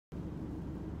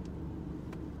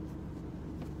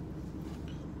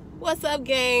What's up,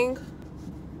 gang?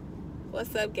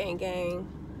 What's up, gang?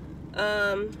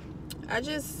 I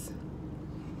just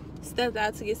stepped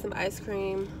out to get some ice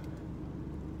cream.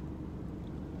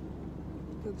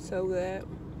 Looks so good.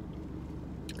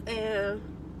 And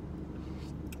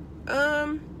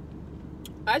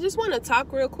I just want to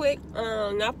talk real quick.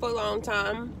 Not for a long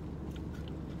time.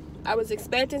 I was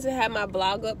expecting to have my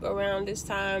blog up around this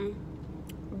time,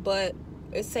 but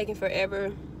it's taking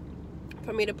forever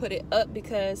for me to put it up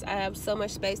because I have so much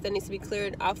space that needs to be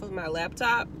cleared off of my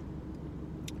laptop,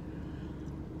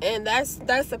 and that's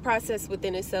the process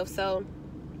within itself. So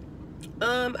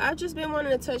I've just been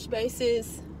wanting to touch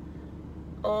bases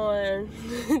on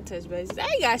touch bases. I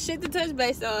ain't got shit to touch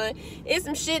base on. It's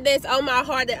some shit that's on my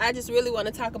heart that I just really want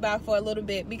to talk about for a little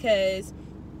bit, because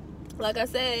like I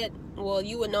said, well,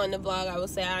 you would know in the vlog, I would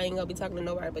say I ain't gonna be talking to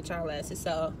nobody but y'all asses.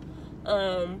 So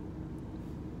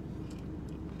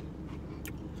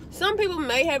some people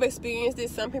may have experienced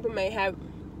this, some people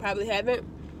probably haven't,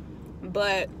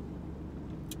 but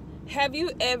have you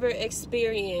ever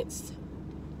experienced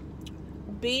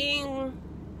being,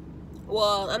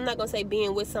 well, I'm not gonna say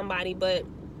being with somebody, but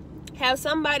have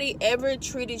somebody ever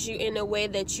treated you in a way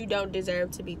that you don't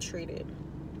deserve to be treated?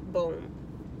 Boom.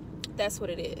 That's what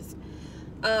it is.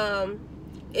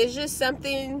 It's just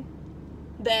something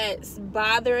that's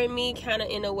bothering me kind of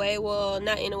in a way. Well,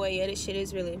 not in a way yet. This shit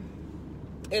is really,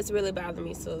 it's really bothering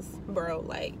me, sis, bro.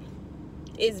 Like,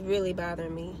 it's really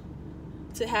bothering me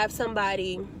to have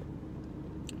somebody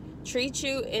treat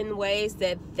you in ways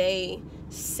that they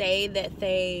say that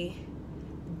they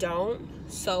don't.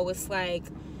 So it's like,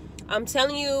 I'm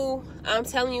telling you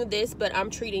this, but I'm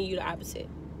treating you the opposite,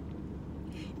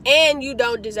 and you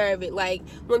don't deserve it. Like,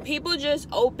 when people just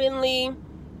openly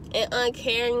and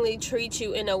uncaringly treat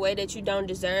you in a way that you don't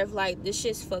deserve, like, this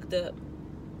shit's fucked up.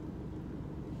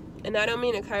 And I don't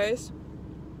mean to curse,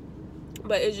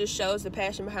 but it just shows the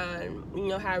passion behind, you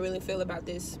know, how I really feel about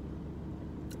this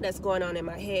that's going on in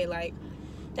my head. Like,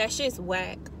 that shit's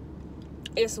whack.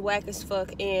 It's whack as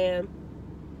fuck. And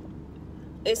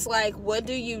it's like, what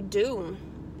do? You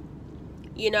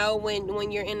know,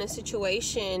 when you're in a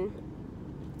situation.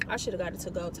 I should have got a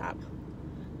to-go top.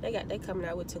 They coming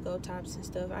out with to-go tops and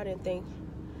stuff. I didn't think,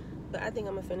 but I think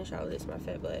I'm gonna finish all of this, my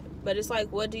fat butt. But it's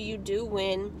like, what do you do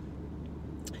when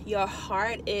your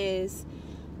heart is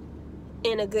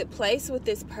in a good place with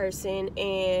this person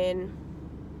and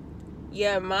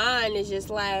your mind is just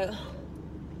like,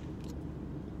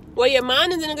 well, your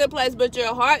mind is in a good place, but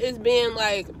your heart is being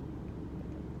like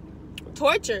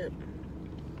tortured.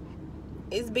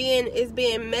 It's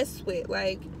being messed with.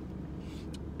 Like,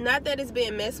 not that it's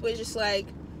being messed with, just like,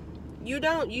 you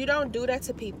don't do that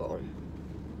to people.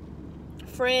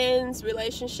 Friends,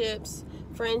 relationships,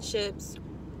 friendships,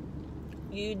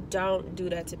 you don't do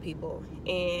that to people.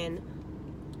 And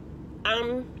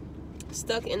I'm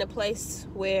stuck in a place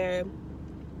where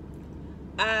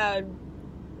I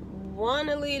want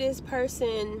to leave this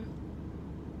person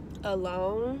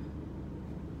alone,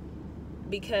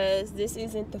 because this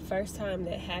isn't the first time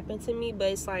that happened to me.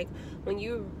 But it's like, when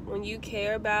you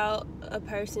care about a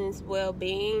person's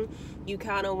well-being, you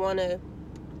kind of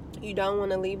you don't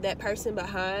want to leave that person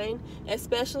behind,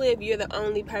 especially if you're the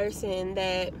only person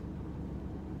that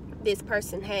this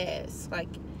person has. Like,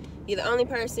 you're the only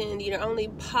person, you're the only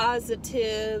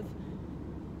positive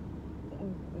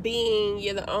being,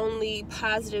 you're the only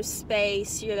positive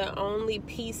space, you're the only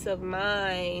peace of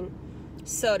mind,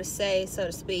 so to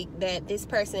speak, that this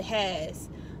person has.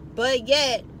 But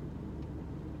yet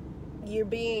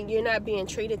you're not being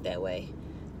treated that way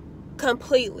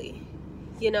completely.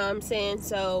 You know what I'm saying?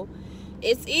 So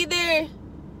it's either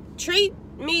treat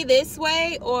me this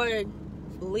way or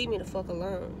leave me the fuck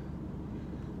alone,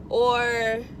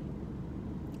 or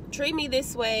treat me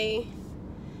this way.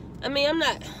 I mean, I'm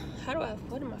not,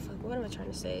 what am I trying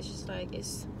to say? It's just like,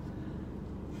 it's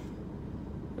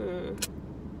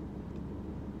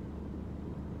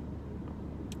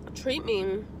treat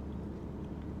me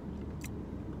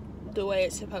the way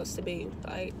it's supposed to be.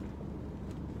 Like,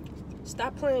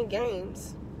 stop playing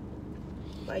games.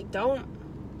 Like, don't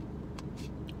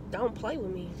play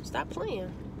with me. Stop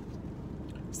playing.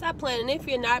 And if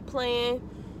you're not playing,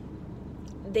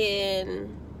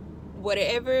 then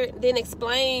whatever, then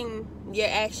explain your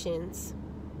actions.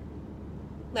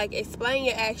 Like, explain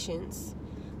your actions.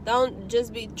 Don't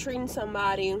just be treating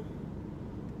somebody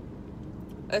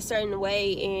a certain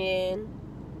way and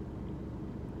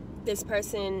this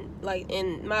person, like,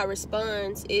 and my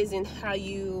response isn't how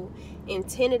you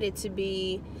intended it to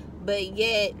be, but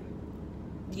yet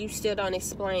you still don't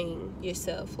explain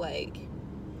yourself. Like,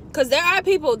 Because there are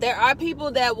people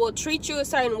that will treat you a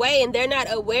certain way and they're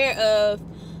not aware of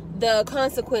the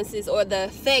consequences or the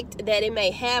effect that it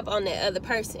may have on that other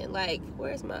person. Like,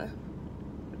 where's my...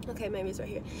 Okay, maybe it's right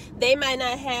here. They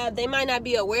might not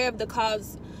be aware of the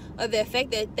cause of the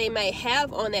effect that they may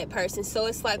have on that person. So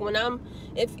it's like, when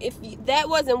if that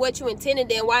wasn't what you intended,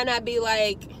 then why not be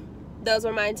like, those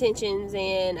were my intentions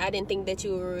and I didn't think that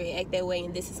you would react that way,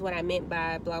 and this is what I meant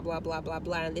by blah blah blah blah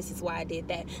blah, and this is why I did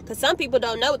that. Because some people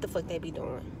don't know what the fuck they be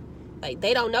doing. Like,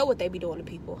 they don't know what they be doing to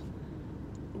people.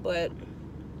 But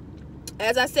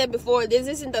as I said before, this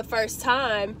isn't the first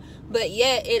time, but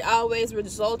yet it always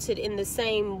resulted in the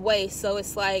same way. So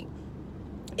it's like,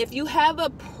 if you have a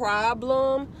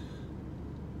problem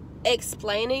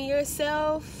explaining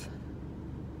yourself,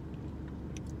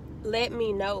 let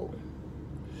me know.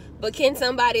 But can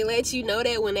somebody let you know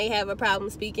that when they have a problem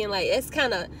speaking? Like,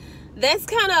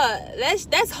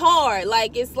 that's hard.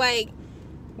 Like, it's like,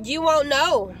 you won't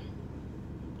know.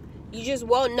 You just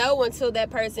won't know until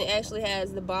that person actually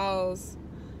has the balls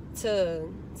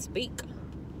to speak.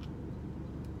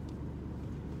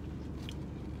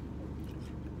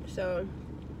 So,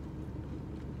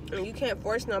 and you can't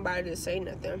force nobody to say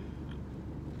nothing.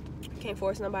 You can't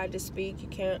force nobody to speak. You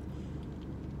can't.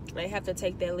 They have to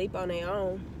take that leap on their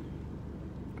own.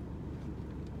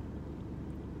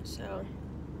 So,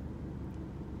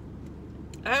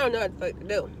 I don't know what the fuck to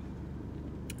do.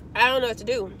 I don't know what to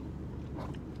do.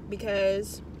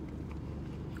 Because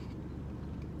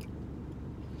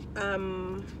I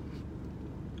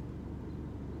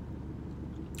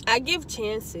give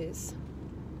chances.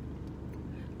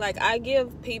 Like, I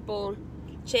give people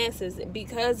chances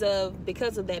because of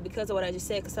that, because of what I just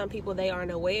said. Because some people, they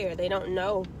aren't aware. They don't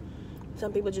know.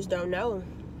 Some people just don't know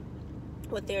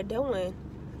what they're doing.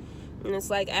 And it's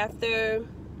like, after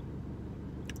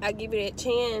I give you that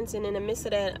chance, and in the midst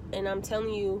of that, and I'm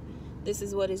telling you, this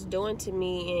is what it's doing to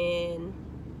me, and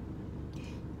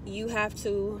you have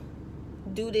to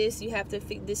do this, you have to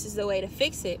fix, this is the way to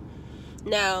fix it.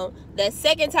 Now, that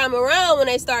second time around, when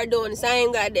they start doing the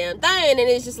same goddamn thing, and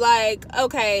it's just like,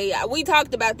 okay, we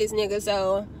talked about this nigga,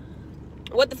 so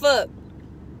what the fuck,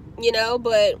 you know?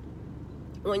 But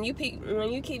when you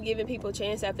keep giving people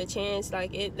chance after chance,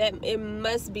 like, it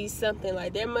must be something.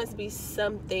 Like, there must be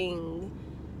something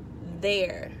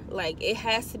there. Like, it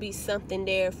has to be something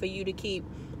there for you to keep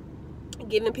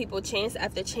giving people chance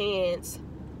after chance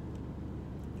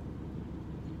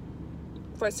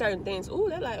for certain things. Ooh,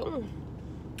 that like,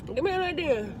 give me that light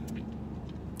there.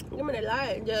 Give me that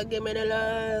light. Just give me that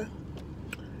light.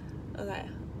 Okay.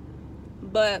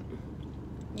 But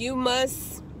you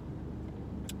must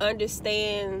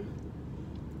understand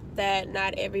that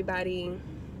not everybody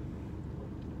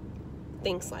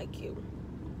thinks like you.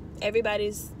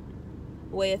 Everybody's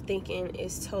way of thinking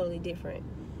is totally different,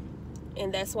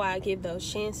 and that's why I give those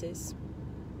chances.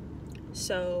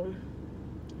 So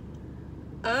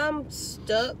I'm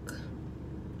stuck,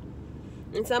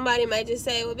 and somebody might just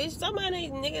say, well, bitch, somebody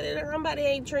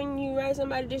ain't treating you right,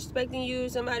 somebody disrespecting you,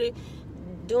 somebody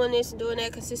doing this and doing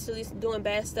that, consistently doing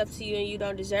bad stuff to you, and you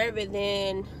don't deserve it.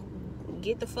 Then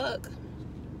get the fuck,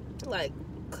 like,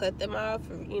 cut them off,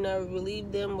 or, you know,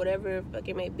 relieve them, whatever the fuck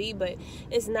it may be. But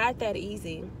it's not that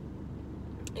easy.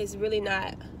 It's really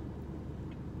not.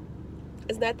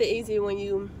 It's not that easy when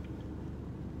you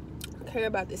care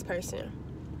about this person.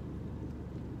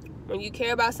 When you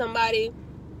care about somebody,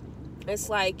 it's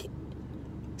like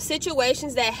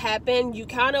situations that happen, you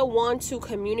kind of want to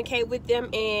communicate with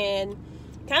them, and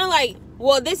kind of like,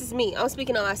 well, this is me, I'm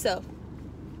speaking on myself.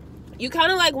 You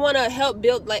kind of like want to help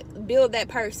build that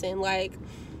person. Like,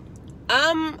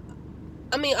 I'm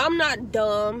not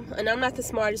dumb, and I'm not the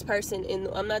smartest person,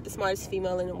 I'm not the smartest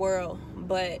female in the world,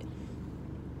 but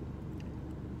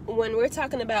when we're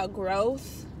talking about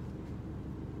growth,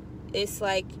 it's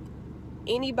like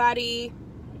anybody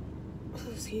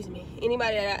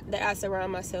that I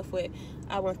surround myself with,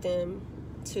 I want them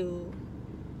to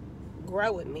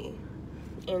grow with me.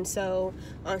 And so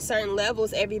on certain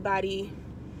levels, everybody,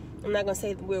 I'm not going to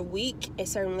say we're weak at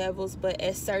certain levels, but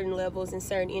at certain levels and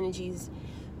certain energies,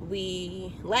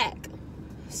 we lack.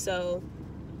 So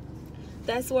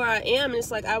that's where I am. And it's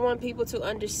like, I want people to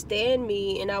understand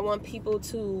me, and I want people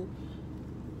to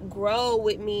grow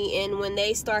with me, and when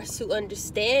they start to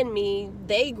understand me,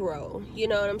 they grow. You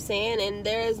know what I'm saying? And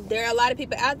there are a lot of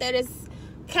people out there that's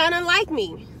kind of like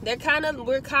me.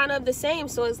 We're kind of the same.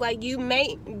 So it's like, you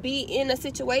may be in a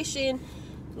situation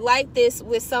like this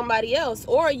with somebody else,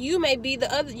 or you may be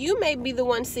the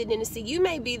one sitting in the seat. You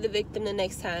may be the victim the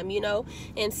next time, you know.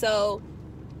 And so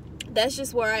that's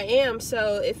just where I am.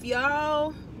 So if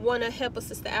y'all want to help a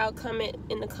sister out, comment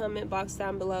in the comment box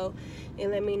down below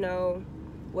and let me know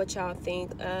what y'all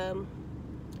think.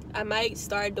 I might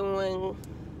start doing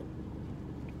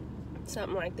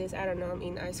something like this. I don't know, I'm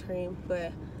eating ice cream,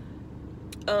 but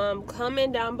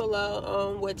comment down below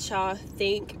on what y'all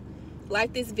think.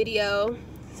 Like this video,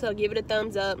 so give it a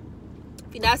thumbs up.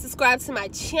 If you're not subscribed to my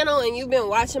channel and you've been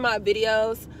watching my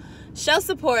videos, show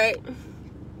support.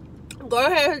 Go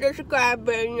ahead and hit the subscribe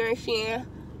button, you know what I'm saying?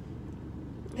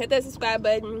 Hit that subscribe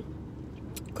button.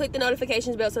 Click the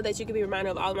notifications bell so that you can be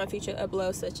reminded of all of my future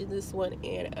uploads, such as this one.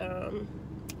 And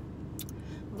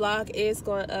vlog is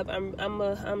going up.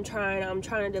 I'm trying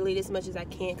to delete as much as I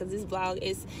can, because this vlog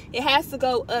it has to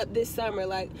go up this summer.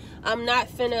 Like, I'm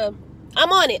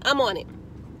on it.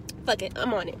 Fuck it,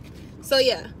 I'm on it. So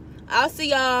yeah, I'll see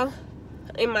y'all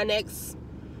in my next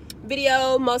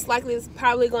video. Most likely it's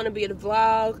probably going to be the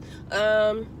vlog.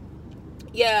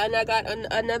 Yeah, and I got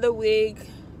another wig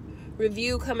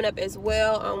review coming up as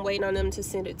well. I'm waiting on them to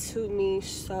send it to me.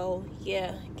 So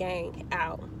yeah, gang,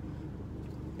 out.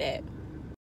 That